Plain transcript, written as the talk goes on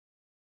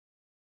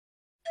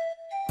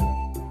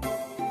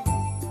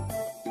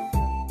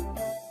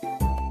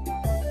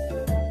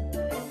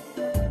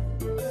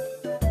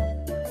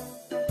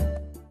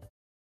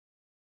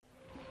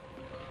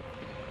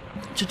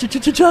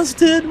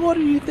Justin, what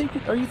are you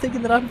thinking? Are you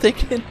thinking that I'm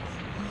thinking?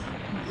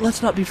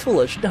 Let's not be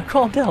foolish. Now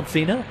calm down,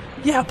 Fina.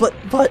 Yeah, but...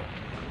 Well,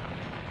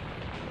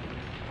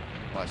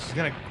 she's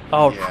gonna...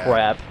 Oh, yeah.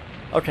 crap.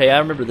 Okay, I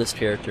remember this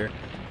character.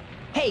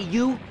 Hey,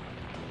 you!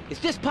 Is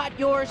this pot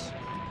yours?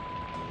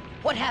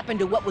 What happened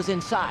to what was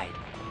inside?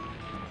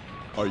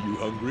 Are you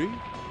hungry?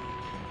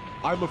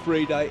 I'm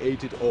afraid I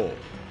ate it all.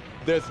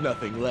 There's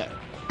nothing left.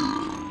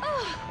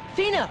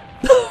 Fina!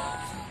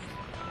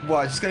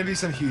 Well, it's gonna be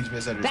some huge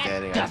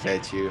misunderstanding, I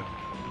bet you.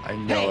 I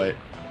know it.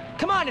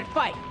 Come on and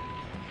fight!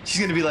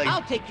 She's gonna be like,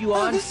 I'll take you oh,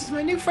 on. this is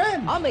my new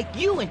friend. I'll make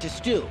you into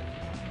stew.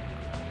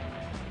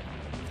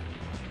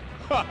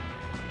 Ha!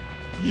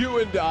 You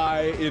and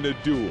I in a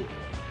duel.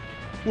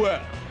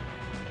 Well,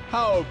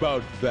 how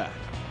about that?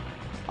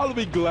 I'll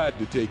be glad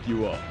to take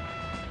you on.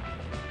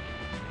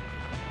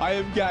 I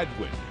am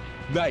Gadwin,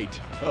 Knight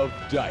of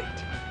Dite.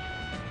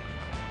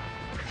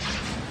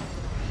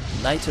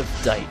 Knight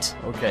of Dite.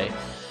 Okay.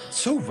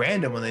 So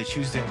random when they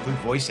choose to include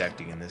voice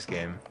acting in this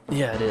game.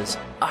 Yeah, it is.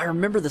 I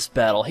remember this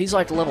battle. He's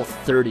like level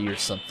 30 or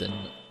something.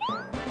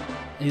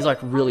 He's like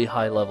really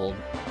high leveled.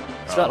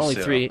 He's got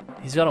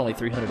He's got only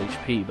 300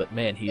 HP, but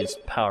man, he is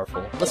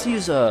powerful. Let's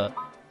use a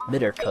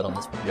mid-air cut on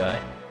this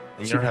guy.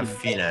 You don't have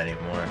Fina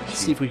anymore.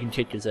 See if we can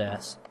kick his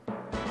ass.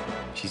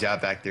 She's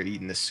out back there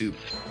eating the soup.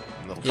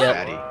 Little Yep.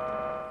 fatty.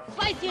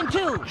 Slice you in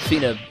two!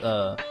 Fina,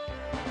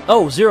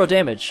 oh, 0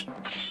 damage.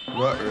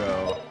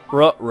 Ruh-roh.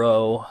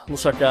 Ruh-roh.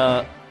 Looks like,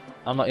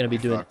 I'm not gonna be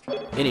doing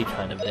any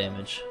kind of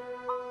damage.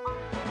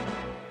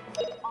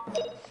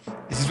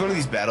 Is this one of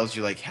these battles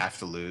you, like, have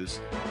to lose?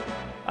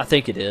 I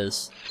think it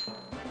is.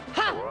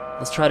 Ha!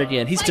 Let's try it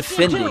again. He's Slice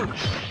you in defending. two!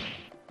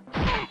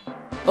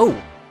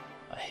 Oh!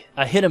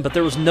 I hit him, but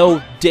there was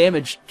no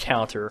damage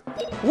counter.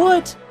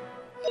 What?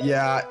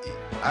 Yeah,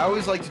 I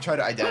always like to try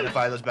to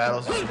identify those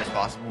battles as soon as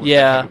possible.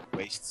 Yeah. Like,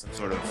 waste some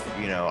sort of,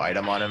 you know,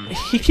 item on him.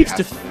 He keeps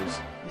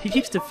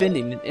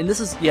defending, and this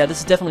is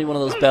definitely one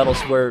of those battles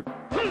where,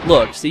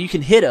 look, so you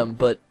can hit him,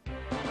 but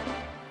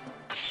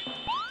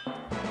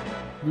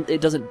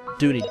it doesn't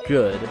do any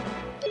good.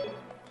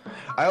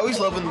 I always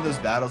love when those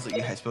battles that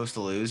you're supposed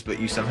to lose, but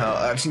you somehow...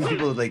 I've seen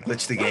people like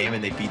glitch the game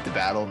and they beat the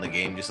battle and the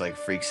game just like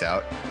freaks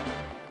out.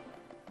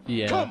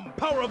 Yeah. Come,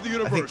 power of the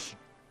universe!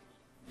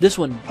 This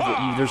one,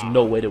 there's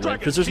no way to win,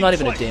 because there's not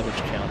even a damage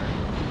counter.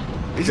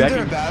 Isn't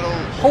there a battle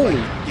Holy-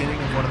 at the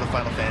beginning of one of the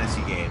Final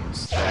Fantasy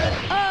games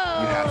that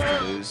you have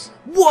to lose?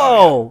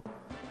 Whoa!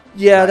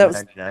 Yeah, that was...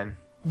 99?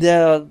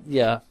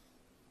 Yeah.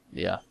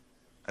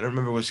 I don't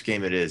remember which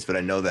game it is, but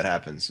I know that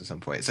happens at some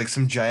point. It's like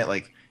some giant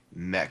like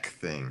mech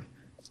thing.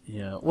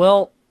 Yeah,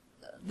 well,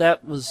 there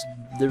was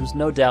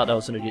no doubt I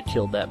was going to get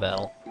killed that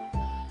battle.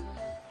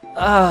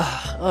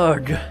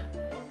 Ugh.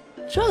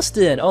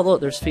 Justin! Oh, look,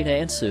 there's Fina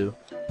and Sue.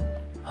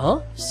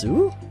 Huh?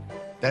 Sue?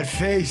 That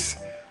face!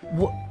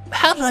 What?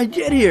 How did I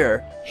get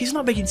here? He's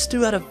not making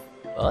stew out of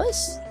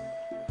us?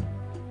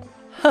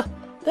 Huh,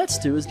 that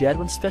stew is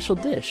Gadwin's special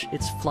dish.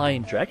 It's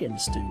flying dragon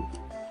stew.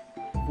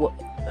 What?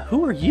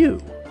 Who are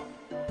you?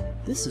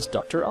 This is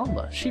Dr.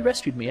 Alma. She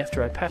rescued me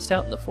after I passed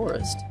out in the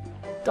forest.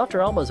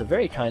 Dr. Alma is a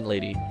very kind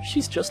lady.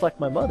 She's just like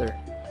my mother.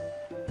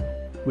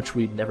 Which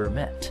we'd never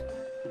met.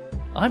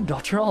 I'm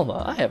Dr.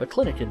 Alma. I have a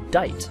clinic in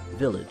Dite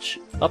Village.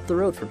 Up the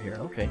road from here,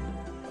 okay.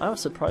 I was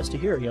surprised to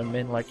hear a young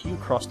man like you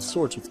crossed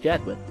swords with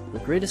Gadwin, the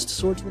greatest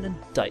swordsman in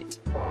Dite.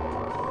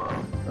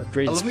 The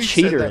greatest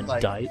cheater in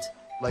Dite.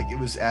 Like it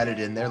was added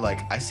in there,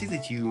 like, I see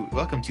that you...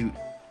 Welcome to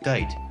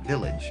Dite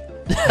Village.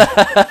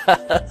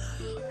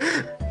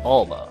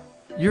 Alma,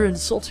 you're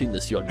insulting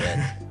this young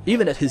man.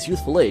 Even at his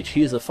youthful age,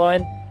 he is a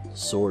fine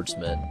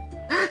swordsman.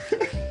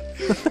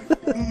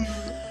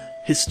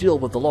 His skill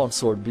with the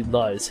longsword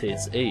belies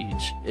his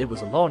age. It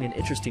was a long and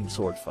interesting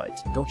sword fight.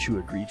 Don't you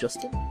agree,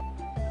 Justin?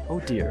 Oh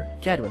dear,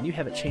 Gadwin, you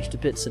haven't changed a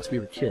bit since we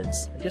were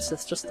kids. I guess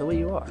that's just the way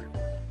you are.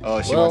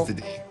 Oh, she Well, wants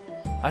to date.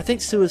 I think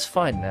Sue is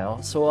fine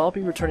now, so I'll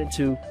be returning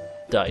to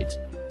Dite.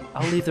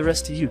 I'll leave the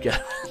rest to you,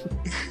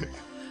 Gadwin.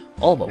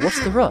 Alma,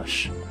 what's the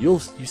rush? You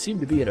seem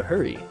to be in a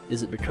hurry.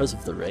 Is it because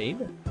of the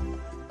rain?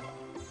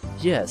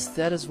 Yes,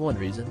 that is one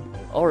reason.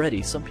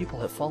 Already, some people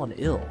have fallen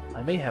ill.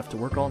 I may have to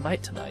work all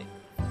night tonight.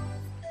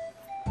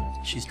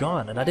 She's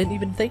gone, and I didn't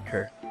even thank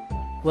her.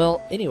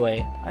 Well,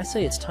 anyway, I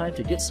say it's time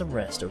to get some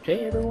rest,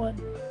 okay, everyone?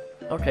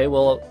 Okay,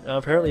 well,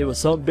 apparently it was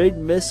some big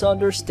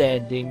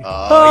misunderstanding.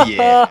 Oh,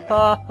 yeah.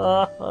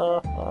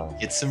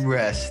 Get some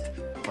rest.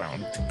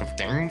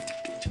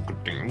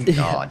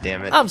 Aw,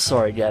 damn it. I'm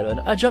sorry,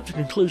 Gadwin. I jumped to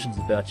conclusions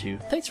about you.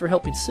 Thanks for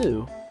helping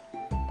Sue.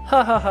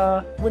 Ha ha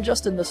ha. When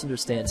Justin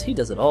misunderstands, he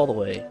does it all the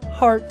way.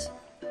 Heart.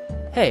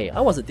 Hey, I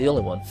wasn't the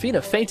only one.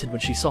 Fina fainted when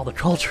she saw the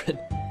cauldron.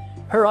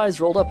 Her eyes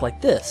rolled up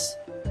like this.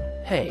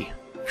 Hey,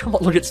 come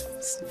on, look at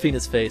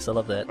Fina's face. I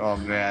love that. Oh,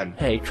 man.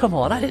 Hey, come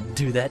on, I didn't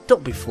do that.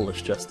 Don't be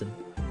foolish, Justin.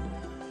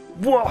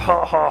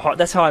 Wahahaha.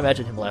 That's how I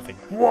imagine him laughing.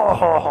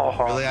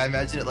 Wahahaha. Really, I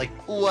imagine it like,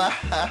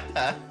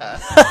 wahahaha.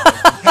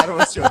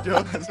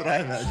 That's what I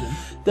imagine.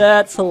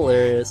 That's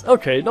hilarious.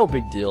 Okay, no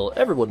big deal.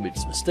 Everyone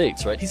makes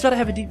mistakes, right? He's got to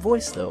have a deep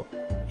voice, though.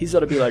 He's got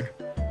to be like,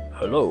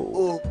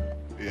 hello.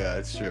 Yeah,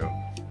 it's true.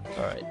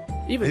 Alright.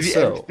 Even Maybe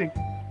so... everything.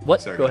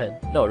 What? Sorry, Go go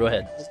ahead. No, go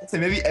ahead. So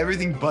maybe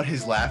everything but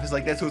his laugh is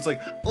like that, so it's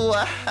like.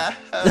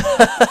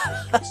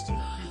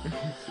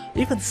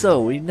 Even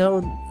so, we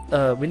now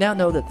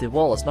know that the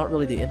wall is not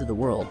really the end of the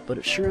world, but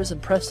it sure is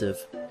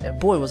impressive. And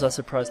boy, was I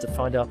surprised to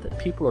find out that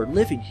people are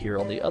living here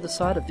on the other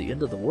side of the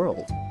end of the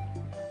world.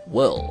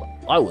 Well,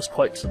 I was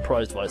quite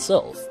surprised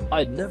myself.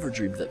 I'd never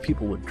dreamed that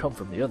people would come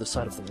from the other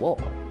side of the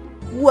wall.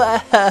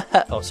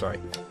 Oh, sorry.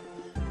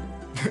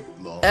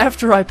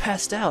 After I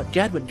passed out,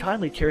 Gadwin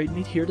kindly carried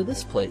me here to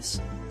this place.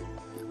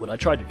 When I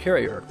tried to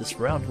carry her, this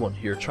round one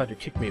here tried to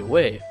kick me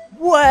away.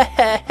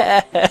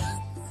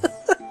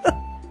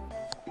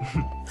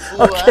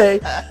 Okay,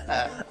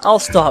 I'll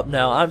stop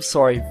now. I'm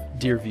sorry,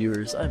 dear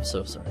viewers. I'm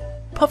so sorry.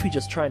 Puffy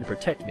just trying to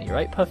protect me,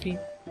 right, Puffy?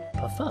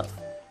 Puff puff.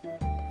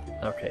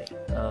 Okay.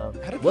 How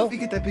did well, Puffy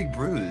get that big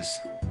bruise?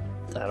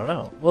 I don't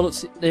know. Well,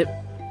 I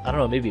don't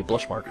know. Maybe a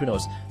blush mark. Who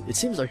knows? It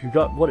seems like you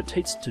got what it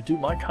takes to do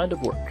my kind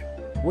of work.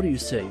 What do you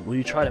say? Will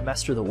you try to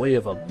master the way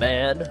of a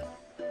man?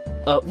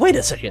 Wait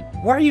a second.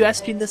 Why are you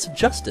asking this of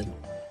Justin?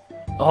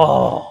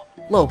 Oh,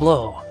 low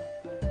blow.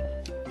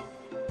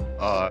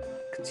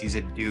 'Cause he's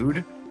a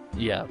dude?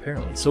 Yeah,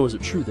 apparently. So is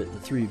it true that the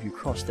three of you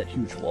crossed that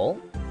huge wall?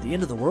 The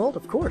end of the world?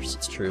 Of course,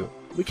 it's true.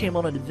 We came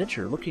on an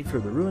adventure looking for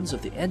the ruins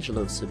of the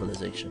Angelo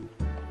civilization.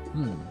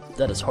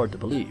 That is hard to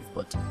believe,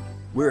 but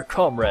we're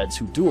comrades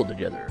who duel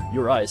together.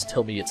 Your eyes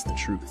tell me it's the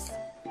truth.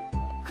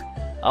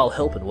 I'll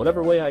help in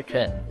whatever way I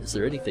can. Is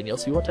there anything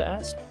else you want to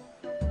ask?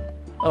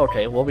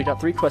 Okay, well, we got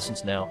 3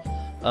 questions now.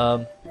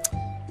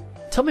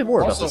 Tell me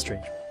more about Also- this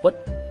strange...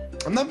 What?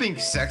 I'm not being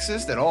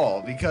sexist at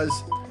all, because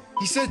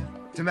he said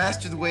to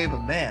master the way of a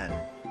man.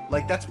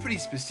 Like, that's pretty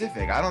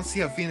specific. I don't see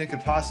how Fina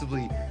could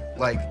possibly,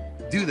 like,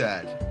 do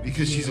that,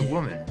 because she's a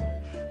woman.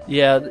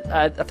 Yeah,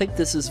 I think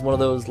this is one of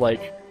those,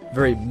 like,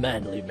 very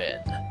manly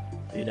men,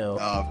 you know?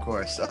 Oh, of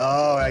course.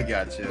 Oh, I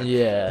gotcha.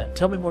 Yeah,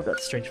 tell me more about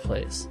the strange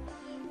place.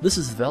 This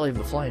is the Valley of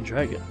the Flying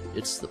Dragon.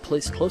 It's the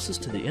place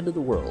closest to the end of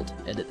the world,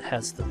 and it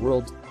has the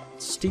world's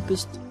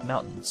steepest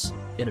mountains,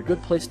 and a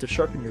good place to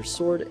sharpen your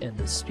sword and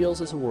the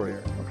skills as a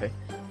warrior. Okay,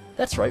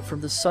 that's right,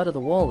 from this side of the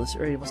wall, this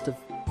area must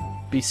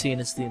be seen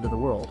as the end of the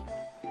world.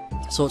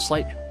 So it's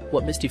like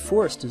what Misty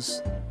Forest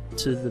is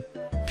to the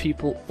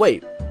people...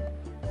 Wait!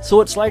 So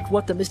it's like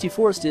what the Misty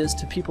Forest is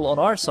to people on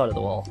our side of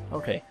the wall.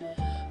 Okay.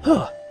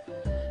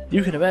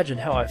 You can imagine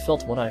how I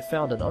felt when I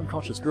found an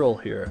unconscious girl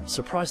here.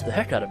 Surprised the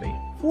heck out of me.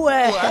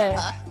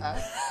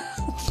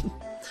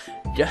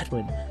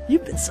 Gadwin,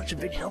 you've been such a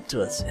big help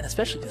to us, and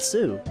especially to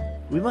Sue.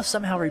 We must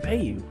somehow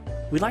repay you.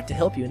 We'd like to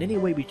help you in any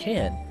way we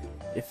can,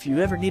 if you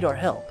ever need our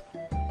help.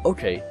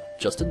 Okay,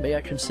 Justin, may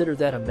I consider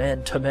that a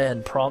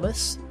man-to-man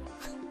promise?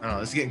 I don't know,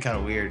 this is getting kind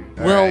of weird.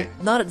 Well,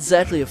 Alright. not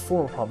exactly a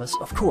formal promise,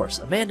 of course.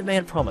 A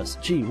man-to-man promise.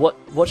 Gee, what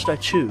should I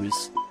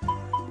choose?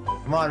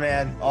 Come on,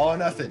 man. All or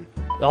nothing.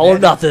 All or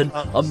Man-to-man nothing.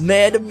 promise. A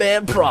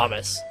man-to-man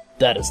promise.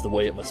 That is the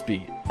way it must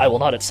be. I will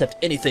not accept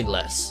anything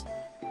less.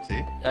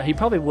 See? He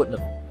probably wouldn't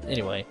have.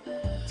 Anyway.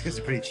 It's because it's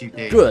a pretty cheap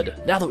date. Good.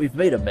 Now that we've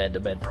made a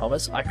man-to-man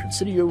promise, I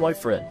consider you my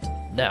friend.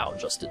 Now,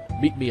 Justin,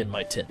 meet me in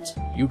my tent.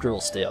 You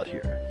girls stay out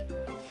here.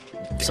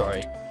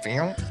 Sorry.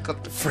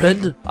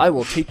 Friend, I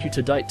will take you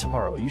to Dite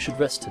tomorrow. You should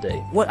rest today.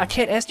 What? I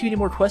can't ask you any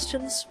more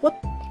questions? What?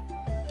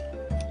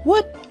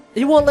 What?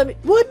 He won't let me...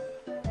 What?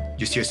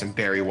 Just hear some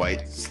Barry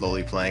White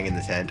slowly playing in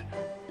the tent.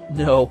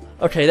 No.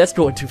 Okay, that's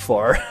going too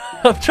far.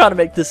 I'm trying to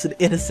make this an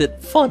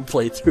innocent, fun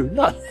playthrough,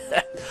 not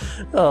that.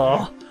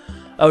 Oh.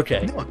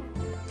 Okay. No.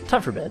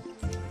 Time for bed.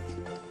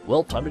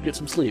 Well, time to get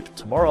some sleep.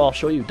 Tomorrow I'll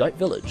show you Dite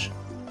Village.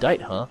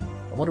 Dite, huh?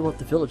 I wonder what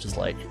the village is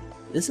like.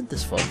 Isn't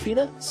this fun,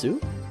 Fina? Sue?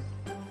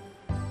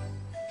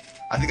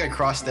 I think I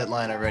crossed that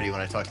line already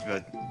when I talked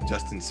about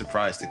Justin's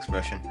surprised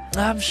expression.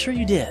 I'm sure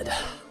you did.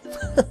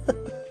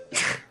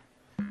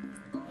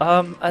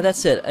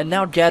 That's it. And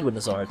now Gadwin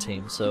is on our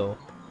team, so...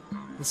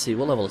 Let's see,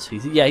 what level is he?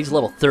 Yeah, he's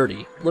level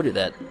 30. Look at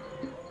that.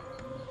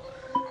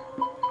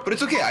 But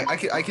it's okay,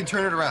 I can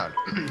turn it around.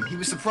 He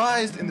was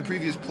surprised in the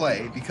previous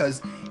play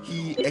because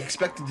he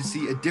expected to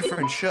see a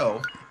different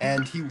show,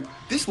 and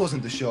this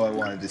wasn't the show I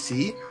wanted to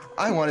see.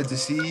 I wanted to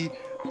see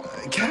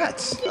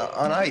cats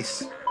on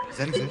ice. Does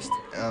that exist?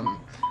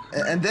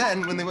 And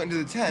then when they went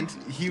into the tent,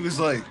 he was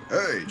like,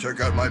 "Hey, check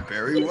out my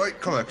Barry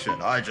White collection.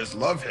 I just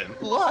love him."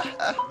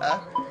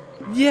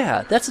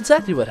 Yeah, that's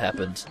exactly what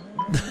happened.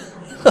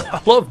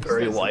 I love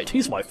Barry White.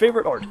 He's my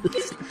favorite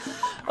artist.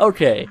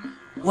 Okay.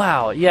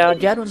 Wow, yeah,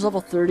 Gadwin's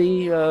level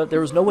 30.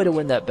 There was no way to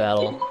win that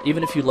battle.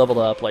 Even if you leveled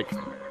up, like,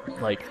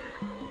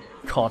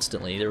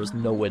 constantly, there was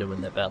no way to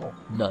win that battle.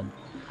 None.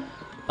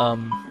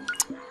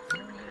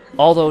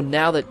 Although,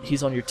 now that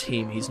he's on your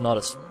team, he's not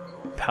as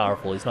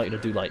powerful. He's not going to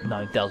do, like,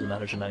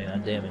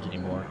 9,999 damage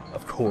anymore.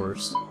 Of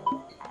course.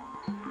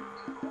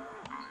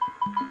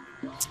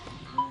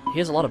 He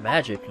has a lot of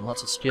magic and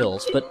lots of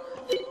skills, but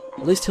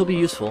at least he'll be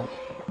useful.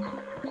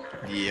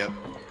 Yep.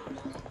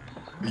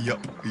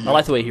 I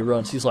like the way he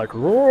runs. He's like,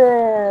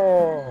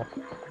 roar!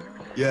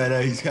 Yeah,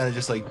 no, he's kind of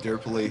just like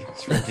derpily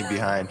sprinting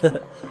behind.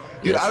 Dude,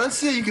 Yes. I don't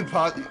see how you could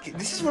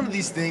this is one of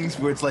these things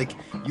where it's like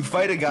you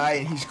fight a guy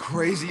and he's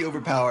crazy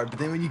overpowered, but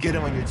then when you get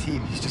him on your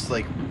team, he's just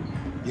like,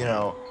 you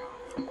know,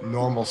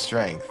 normal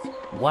strength.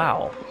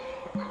 Wow.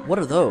 What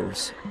are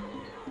those?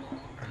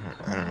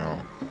 I don't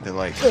know. They're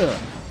like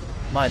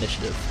My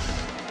initiative.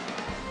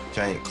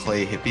 giant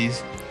clay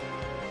hippies.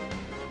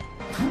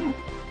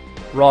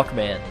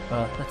 Rockman.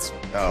 That's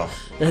Oh,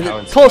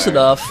 how close inspired.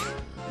 enough.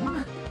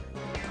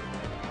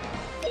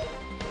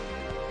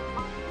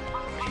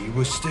 He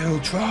was still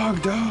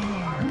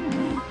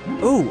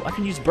Trogdor. Ooh, I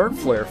can use Burn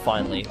Flare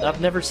finally.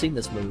 I've never seen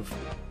this move.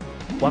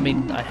 Well, I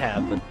mean, I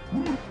have, but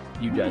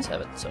you guys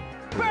haven't, so.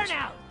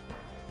 Burnout!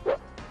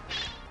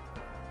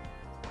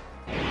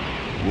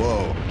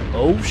 Whoa.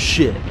 Oh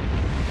shit.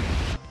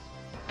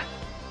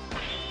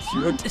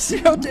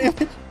 Zero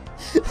damage.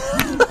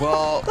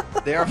 Well,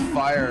 their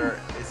fire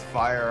is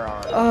fire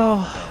on.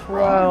 Oh,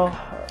 wow.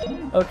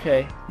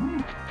 Okay.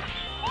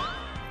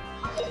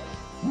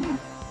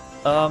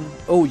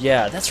 Oh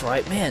yeah, that's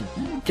right, man.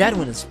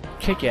 Gadwin is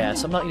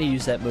kick-ass. I'm not gonna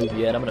use that move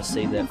yet. I'm gonna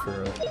save that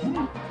for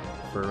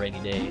a rainy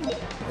day.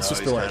 Let's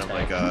just he's go on kind of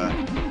attack.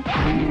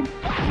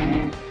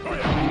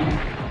 like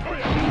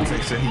it's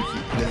like so he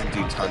doesn't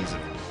do tons of.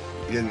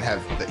 He doesn't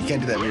have. He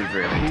can't do that move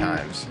very many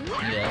times.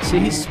 Yeah, see,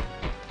 he's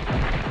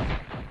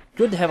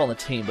good to have on the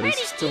team, but he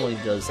still only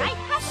does like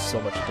so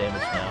much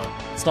damage now.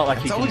 It's not like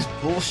he It's can. always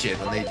bullshit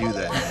when they do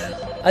that, man.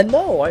 I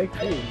know, I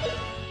agree.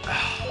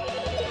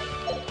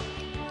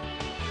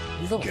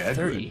 He's level Gadwin.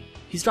 30.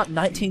 He's got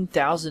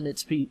 19,000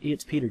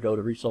 XP to go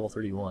to reach level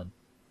 31.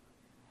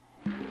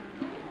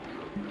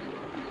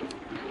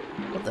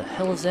 What the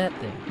hell is that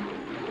thing?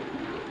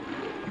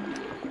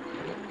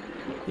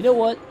 You know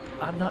what?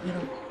 I'm not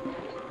gonna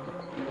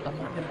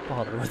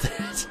bother with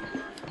that.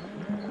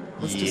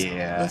 Let's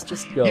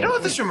just go. You know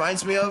what this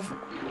reminds me of?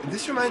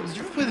 Did you ever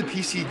play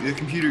the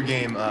computer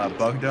game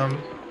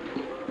Bugdom?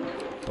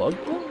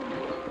 Bugdom?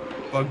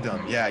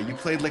 Bugdom, yeah. You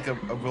played like a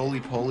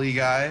roly-poly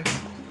guy.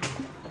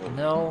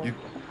 No. You-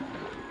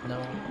 No,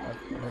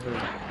 I've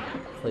never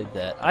played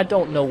that. I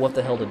don't know what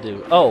the hell to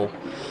do. Oh,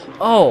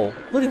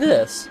 look at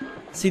this.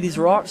 See these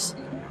rocks?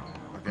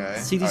 Okay.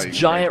 See Oh, these you can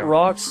giant break 'em.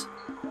 rocks?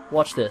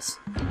 Watch this.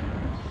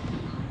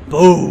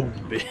 Boom,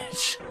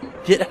 bitch.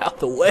 Get out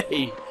the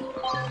way.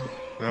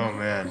 Oh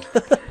man.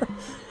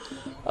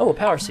 Oh, a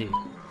power seed.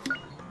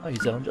 I'll use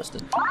that on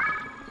Justin.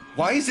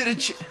 Why is it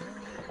a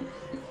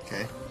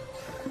Okay.